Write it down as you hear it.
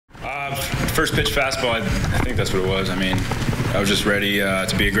First pitch fastball, I think that's what it was. I mean, I was just ready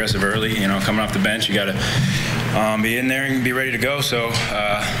to be aggressive early. You know, coming off the bench, you got to be in there and be ready to go. So,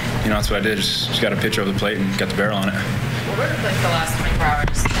 you know, that's what I did. Just got to pitch over the plate and got the barrel on it. What were like the last 24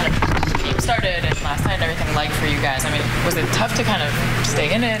 hours kind of the game started and last night and everything like for you guys? I mean, was it tough to kind of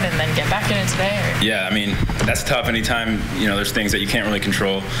stay in it and then get back in it today? Or? Yeah, I mean, that's tough anytime, you know, there's things that you can't really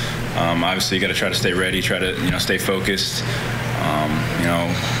control. Obviously, you got to try to stay ready, try to, you know, stay focused. You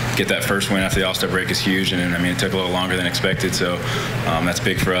know, get that first win after the All-Star break is huge, and I mean, it took a little longer than expected, so that's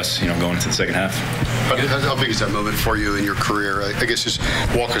big for us, you know, going into the second half. How big is that moment for you in your career? I guess just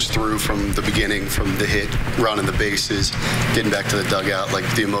walk us through from the beginning, from the hit, running the bases, getting back to the dugout, like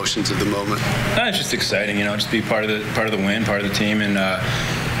the emotions of the moment. It's just exciting, you know, just be part of the win, part of the team, and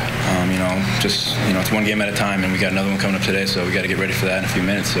you know, just, you know, it's one game at a time, and we got another one coming up today, so we got to get ready for that in a few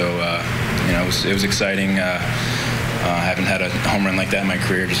minutes. So, you know, it was exciting. I haven't had a home run like that in my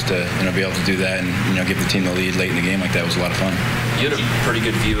career. Just to, you know, be able to do that and, you know, give the team the lead late in the game like that was a lot of fun. You had a pretty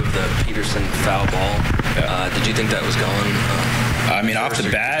good view of the Peterson foul ball. Yeah. Did you think that was going? I mean, off the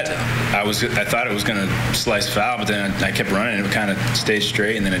bat, I thought it was going to slice foul, but then I kept running and it kind of stayed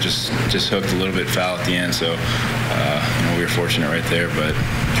straight, and then it just hooked a little bit foul at the end. So, you know, we were fortunate right there, but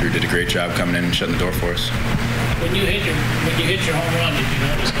Drew did a great job coming in and shutting the door for us. When you hit your home run, did you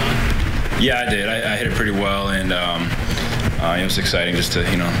know it was gone? Yeah, I did. I hit it pretty well, and it was exciting just to,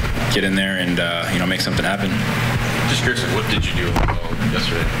 you know, get in there and you know, make something happen. Just curious, what did you do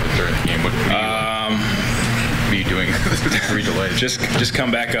yesterday during the game? What were you doing? Three delays. Just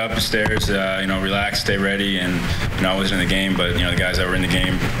come back up the stairs, you know, relax, stay ready, and you know, I wasn't in the game, but you know, the guys that were in the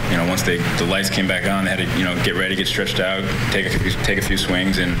game, you know, once the lights came back on, they had to, you know, get ready, get stretched out, take a few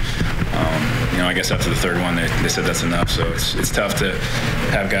swings, and you know, I guess after the third one, they said that's enough. So it's tough to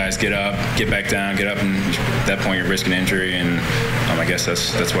have guys get up, get back down, get up, and at that point you're risking injury, and I guess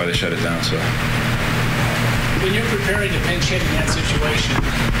that's why they shut it down. So. When you're preparing to pinch hit in that situation,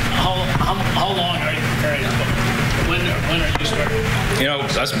 how long are you preparing? When are you starting? You know,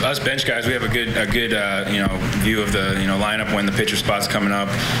 us bench guys, we have a good you know, view of the, you know, lineup when the pitcher spot's coming up,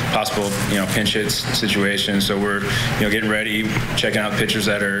 possible, you know, pinch hits situations. So we're, you know, getting ready, checking out pitchers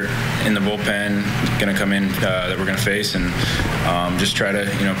that are in the bullpen, going to come in that we're going to face, and just try to,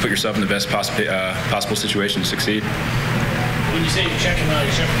 you know, put yourself in the best possible situation to succeed. When you say you check them out,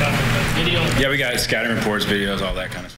 you check them out with video? Yeah, we got scouting reports, videos, all that kind of stuff.